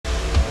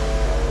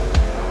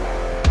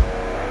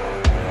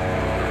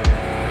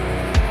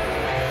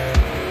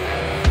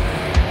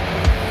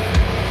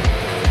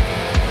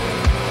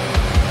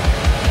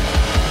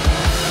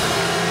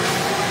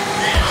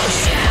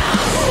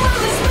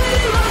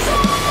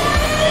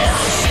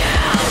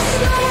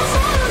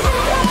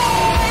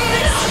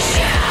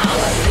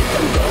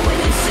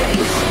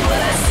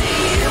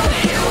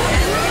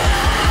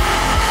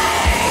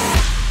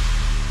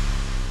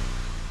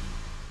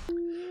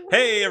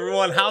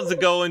everyone, how's it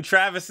going?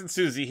 Travis and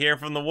Susie here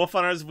from the Wolf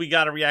Hunterz. We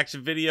got a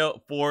reaction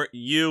video for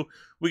you.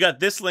 We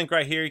got this link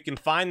right here. You can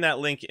find that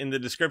link in the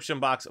description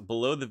box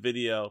below the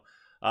video.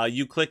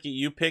 You click it,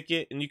 you pick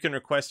it, and you can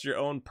request your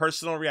own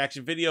personal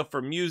reaction video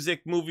for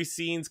music, movie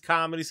scenes,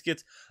 comedy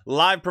skits,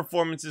 live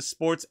performances,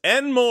 sports,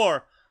 and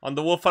more on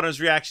the Wolf Hunterz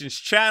Reactions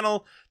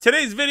channel.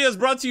 Today's video is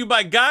brought to you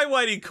by Guy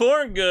Whitey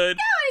Corngood.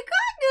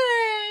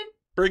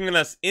 Bringing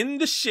us In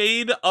the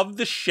Shade of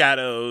the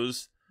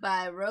Shadows.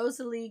 By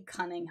Rosalie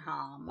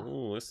Cunningham.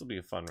 Ooh, this will be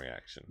a fun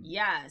reaction.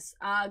 Yes.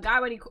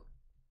 Guy Whitey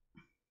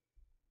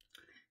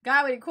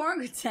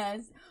Corngood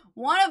says,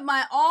 one of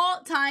my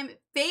all-time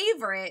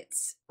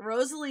favorites,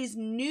 Rosalie's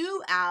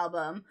new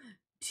album,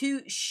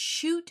 To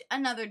Shoot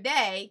Another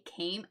Day,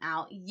 came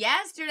out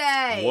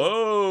yesterday.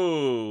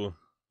 Whoa.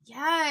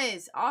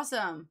 Yes.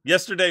 Awesome.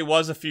 Yesterday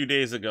was a few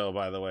days ago,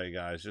 by the way,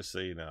 guys, just so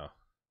you know.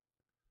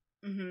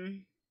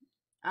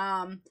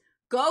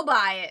 Go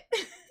buy it.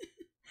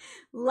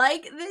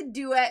 Like the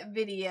duet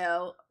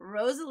video,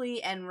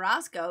 Rosalie and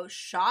Roscoe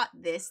shot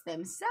this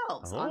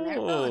themselves on their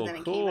phones, and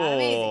it came out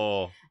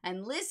amazing.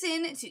 And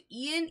listen to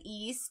Ian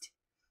East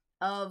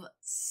of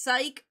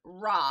Psych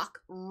Rock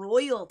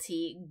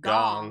royalty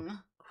Gong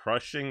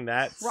crushing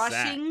that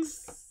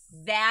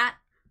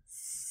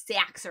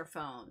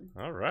saxophone.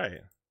 All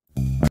right.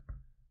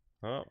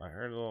 Oh, I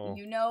heard a little.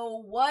 You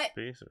know what?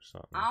 Bass or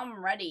something.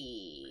 I'm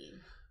ready.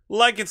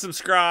 Like and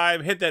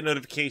subscribe. Hit that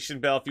notification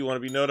bell if you want to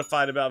be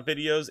notified about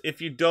videos. If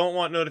you don't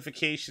want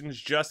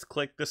notifications, just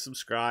click the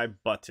subscribe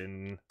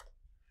button.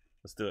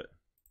 Let's do it.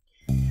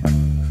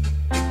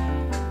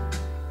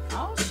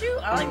 Oh, shoot.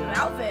 I like the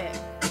outfit.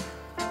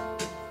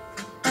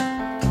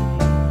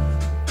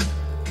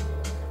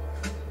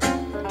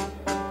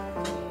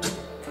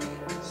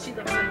 She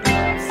looks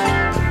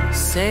like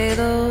Say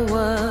the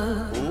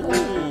word.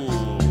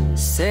 Ooh.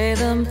 Say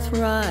them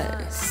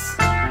thrice.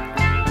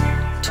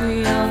 To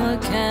your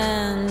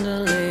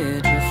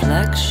candlelit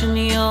reflection,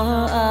 your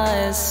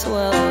eyes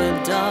swell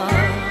with dark.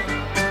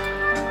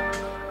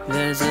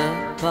 There's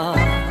a part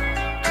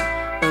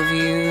of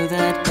you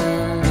that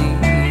believes.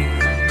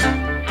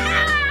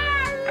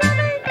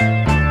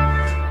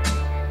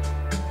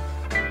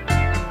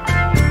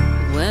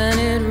 When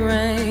it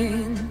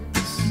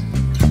rains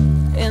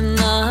in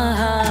the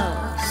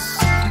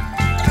house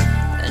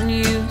and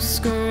you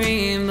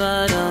scream,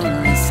 but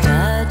only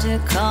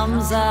static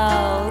comes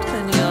out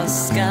and your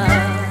sky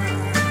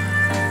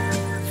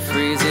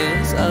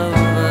freezes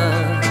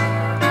over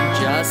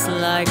just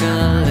like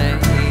a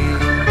lake.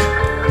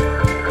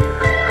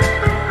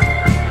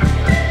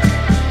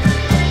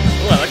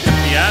 Ooh, I like the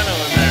piano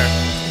in there.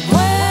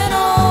 When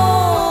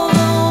all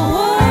the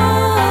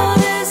world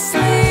is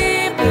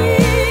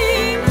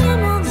sleeping,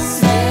 I'm on the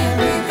same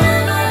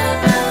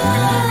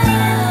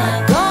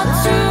got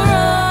to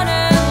run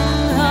and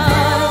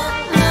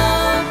hide no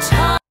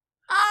time.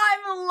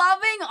 I'm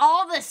loving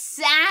all the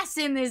sass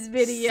in this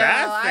video.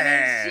 Sassy. I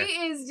mean, she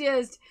is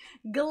just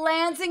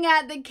glancing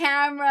at the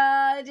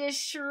camera, just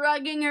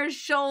shrugging her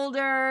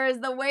shoulders,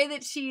 the way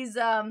that she's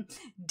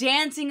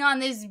dancing on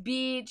this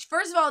beach.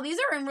 First of all, these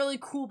are in really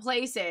cool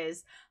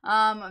places.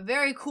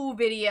 Very cool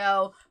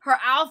video. Her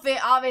outfit,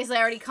 obviously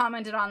I already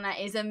commented on that,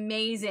 is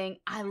amazing.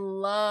 I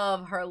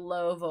love her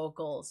low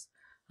vocals.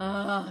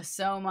 Oh,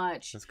 so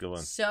much. That's a good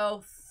one.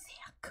 So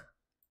thick.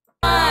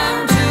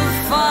 Time to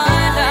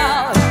find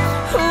out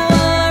who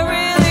I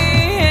really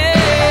am.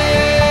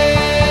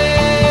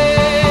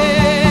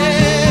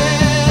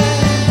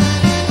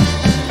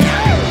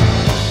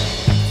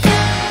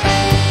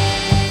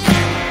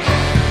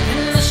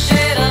 In the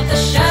shade of the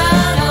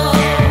shadows.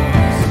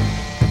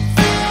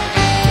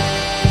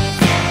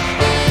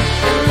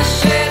 In the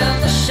shade of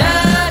the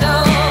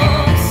shadows.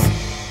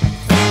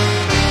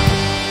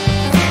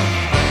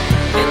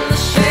 In the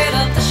shade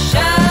of the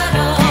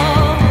shadows.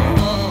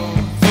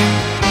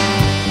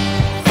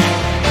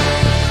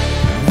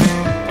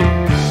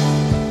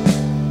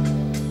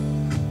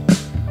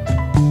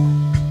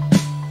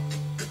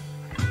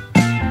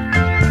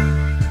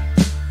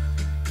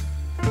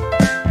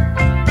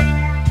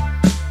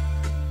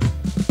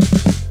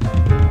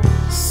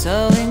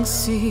 Sowing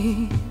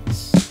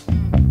seeds,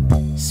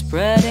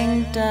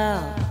 spreading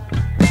doubt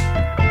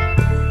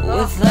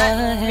with the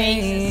that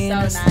face is so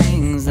heinous nice.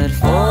 things that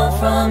fall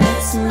from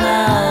its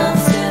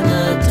mouth in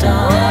the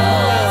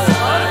dark.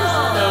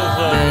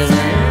 There's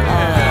an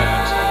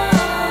art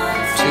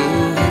to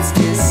its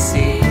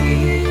deceit.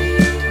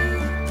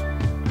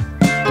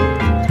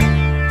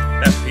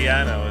 That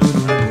piano is.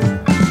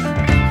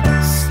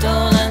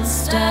 Stolen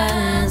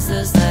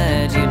stanzas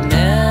that you'd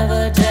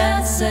never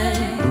dare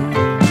say.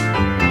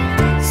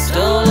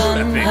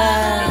 Stolen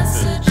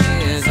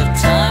passages of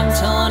time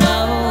torn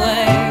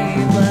away.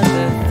 But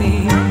the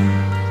thief,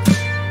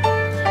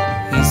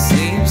 he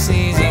sleeps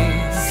easy.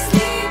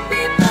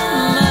 Sleepy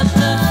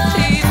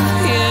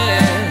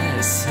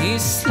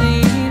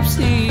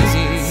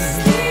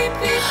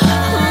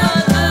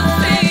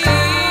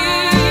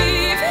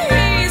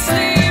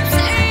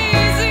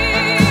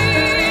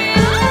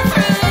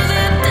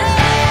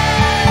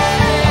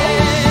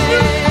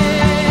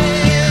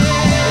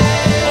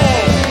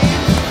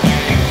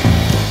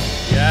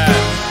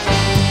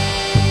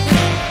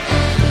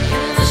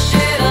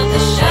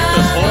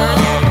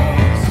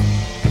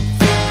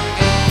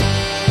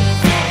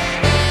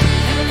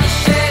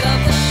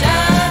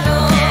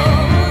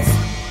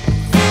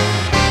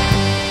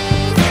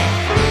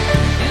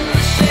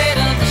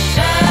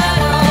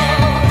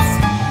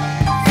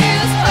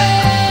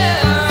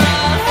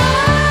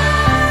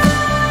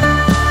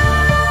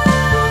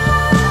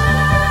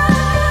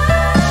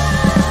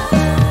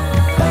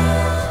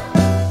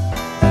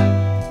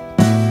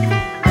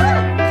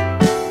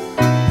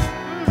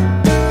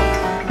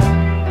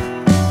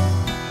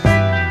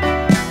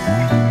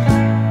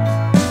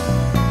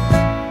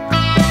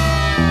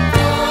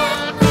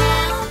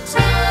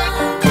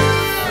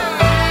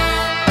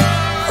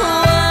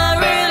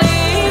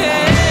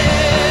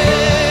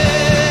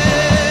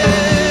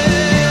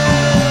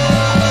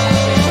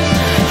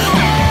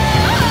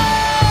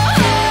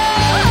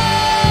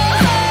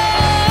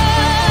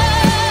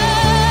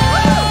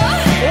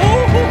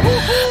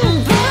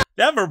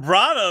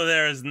vibrato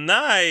there is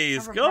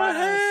nice. Her Go vibrato is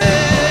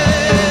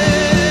ahead.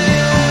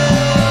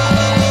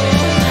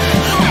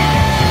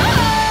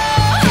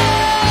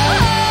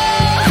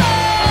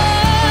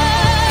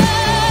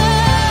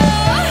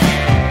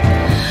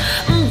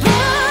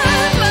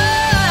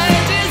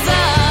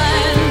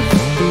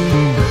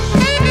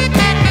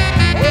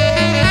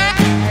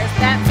 There's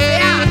that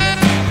sass.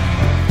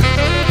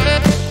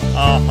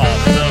 Oh,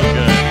 so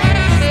good.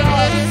 So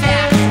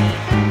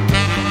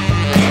sassy.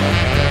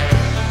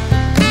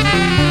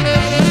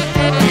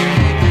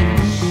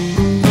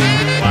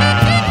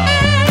 Wow.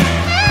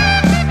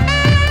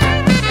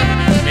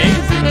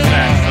 Amazing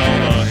sax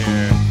solo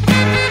here.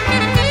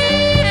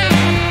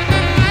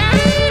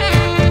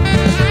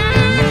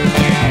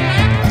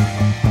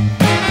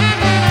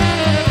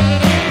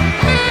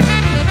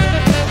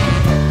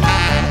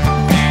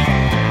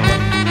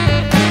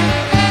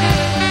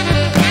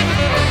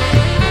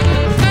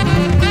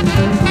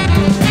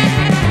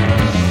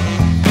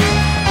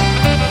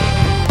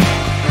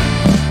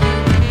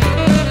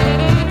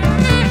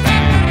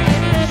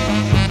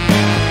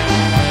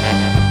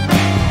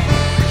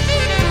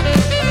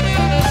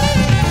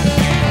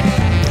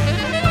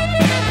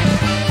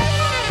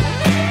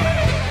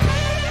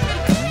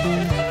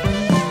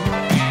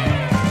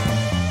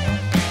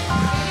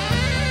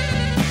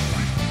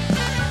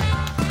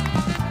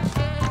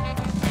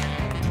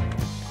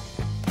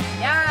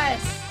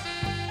 Yes.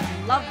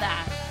 Love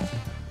that.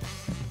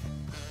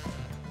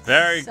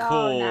 Very So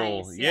cool.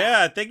 nice,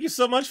 Yeah, thank you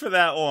so much for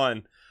that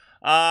one.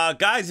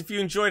 Guys, if you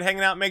enjoyed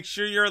hanging out, make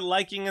sure you're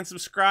liking and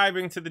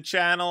subscribing to the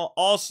channel.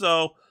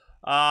 Also,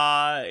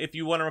 if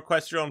you want to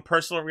request your own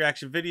personal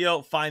reaction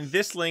video, find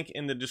this link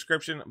in the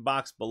description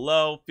box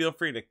below. Feel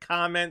free to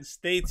comment.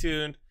 Stay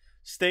tuned.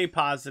 Stay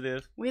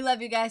positive. We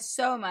love you guys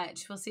so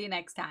much. We'll see you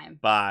next time.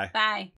 Bye. Bye.